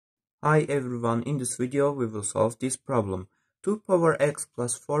Hi everyone, in this video we will solve this problem. 2 power x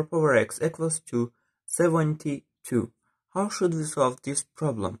plus 4 power x equals to 72. How should we solve this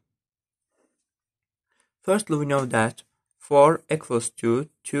problem? Firstly, we know that 4 equals to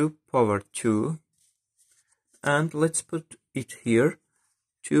 2 power 2, and let's put it here.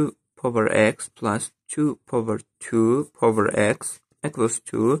 2 power x plus 2 power 2 power x equals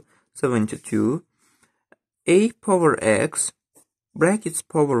to 72. A power x brackets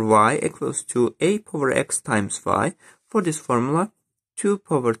power y equals to a power x times y. For this formula, 2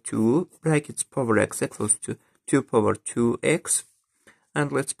 power 2 brackets power x equals to 2 power 2x. And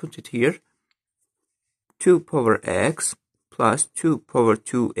let's put it here. 2 power x plus 2 power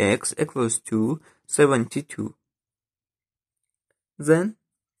 2x equals to 72. Then,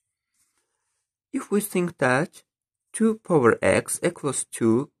 if we think that 2 power x equals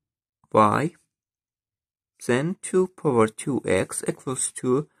to y, then 2 power 2x equals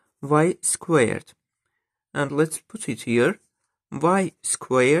to y squared. And let's put it here. Y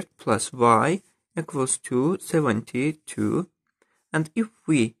squared plus y equals to 72. And if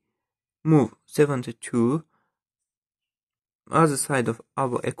we move 72 other side of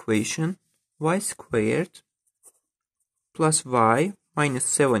our equation, y squared plus y minus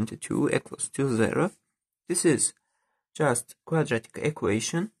 72 equals to 0. This is just quadratic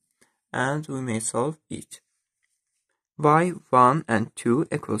equation, and we may solve it. y1 and 2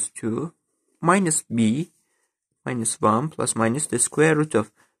 equals to minus b minus 1 plus minus the square root of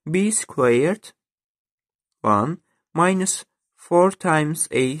b squared 1 minus 4 times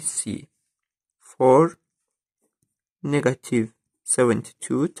ac. 4 negative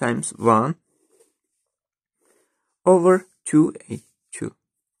 72 times 1 over 2a2.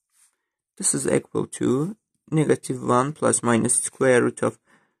 This is equal to negative 1 plus minus square root of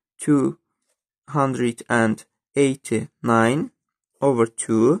 289 over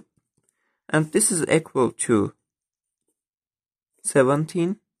 2, and this is equal to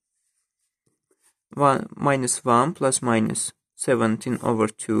 17. 1 minus 1 plus minus 17 over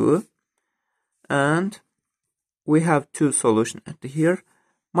 2, and we have two solutions at here.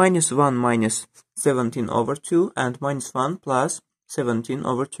 Minus 1 minus 17 over 2 and minus 1 plus 17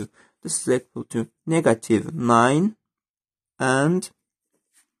 over 2. This is equal to negative 9 and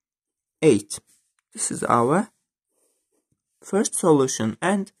 8. This is our first solution,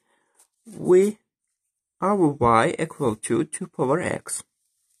 and our y equal to 2 power x.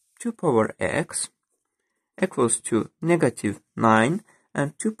 2 power x equals to negative 9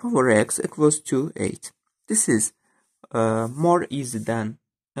 and 2 power x equals to 8. This is more easy than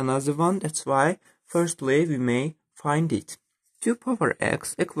another one. That's why firstly we may find it. 2 power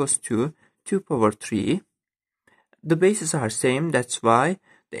x equals to 2 power 3. The bases are same, that's why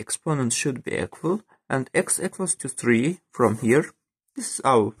the exponents should be equal, and x equals to 3 from here. This is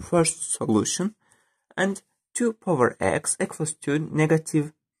our first solution. And 2 power x equals to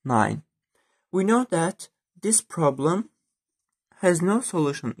negative 9. We know that this problem has no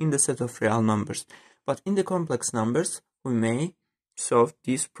solution in the set of real numbers, but in the complex numbers we may solve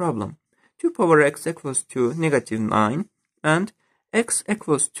this problem. 2 power x equals to negative 9, and x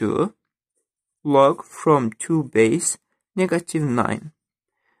equals to log from 2 base negative 9.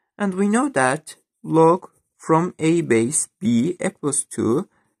 And we know that log from a base b equals to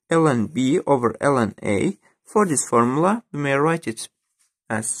ln b over ln a. For this formula, we may write it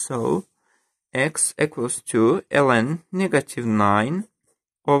as so. X equals to ln negative 9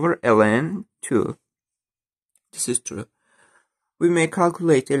 over ln 2. This is true. We may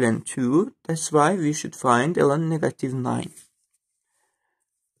calculate ln 2, that's why we should find ln negative 9.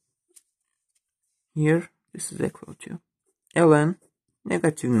 Here, this is equal to ln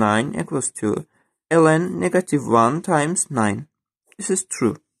negative 9 equals to ln negative 1 times 9. This is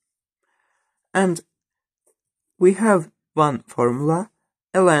true. And we have one formula,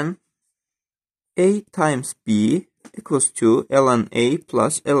 ln a times b equals to ln a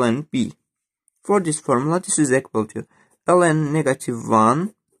plus ln b. For this formula, this is equal to ln negative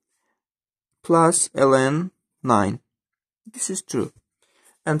 1 plus ln 9. This is true.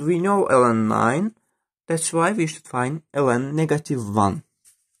 And we know ln 9, that's why we should find ln negative 1.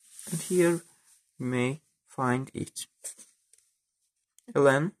 And here we may find it.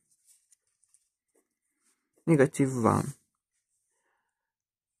 Ln negative 1.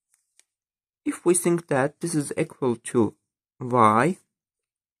 If we think that this is equal to y,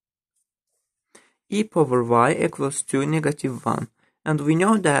 e power y equals to negative 1. And we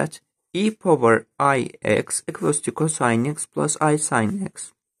know that e power ix equals to cosine x plus I sine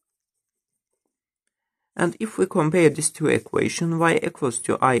x. And if we compare these two equations, y equals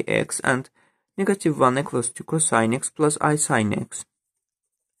to ix and negative 1 equals to cosine x plus I sine x.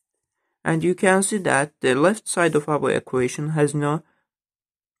 And you can see that the left side of our equation has no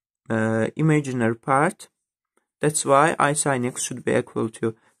imaginary part. That's why I sin x should be equal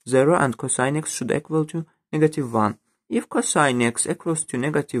to 0 and cosine x should equal to -1. If cosine x equals to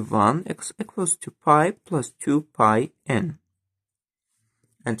 -1, x equals to pi plus 2 pi n.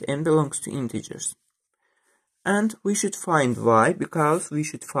 And n belongs to integers. And we should find y because we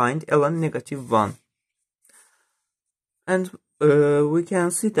should find ln -1. And we can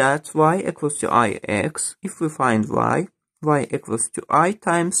see that y equals to ix. If we find y equals to I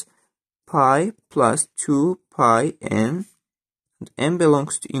times pi plus 2 pi n, and n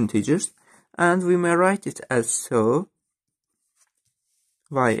belongs to integers, and we may write it as so: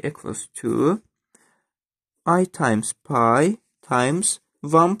 y equals to I times pi times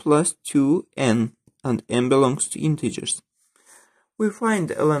 1 plus 2n, and n belongs to integers. We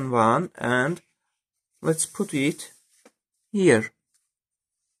find ln 1 and let's put it here.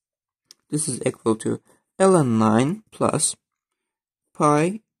 This is equal to ln 9 plus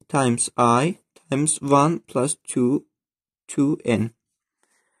pi times I times 1 plus 2n.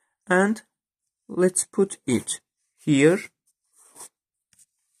 And let's put it here.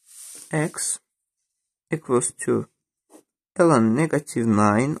 X equals to ln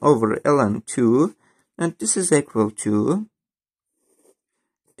 -9 over ln 2, and this is equal to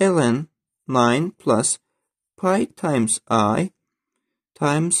ln 9 plus pi times I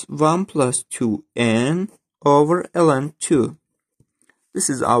times 1 plus 2n over ln 2. This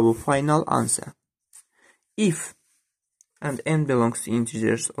is our final answer. If, and n belongs to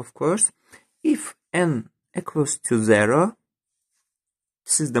integers of course, if n equals to 0,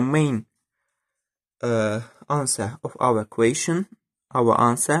 this is the main answer of our equation. Our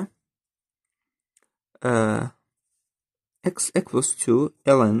answer, x equals to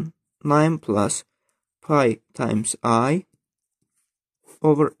ln 9 plus pi times I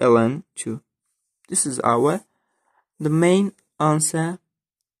over ln 2. This is the main answer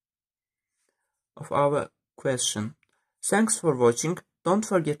of our question. Thanks for watching. Don't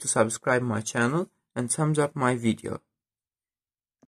forget to subscribe my channel and thumbs up my video.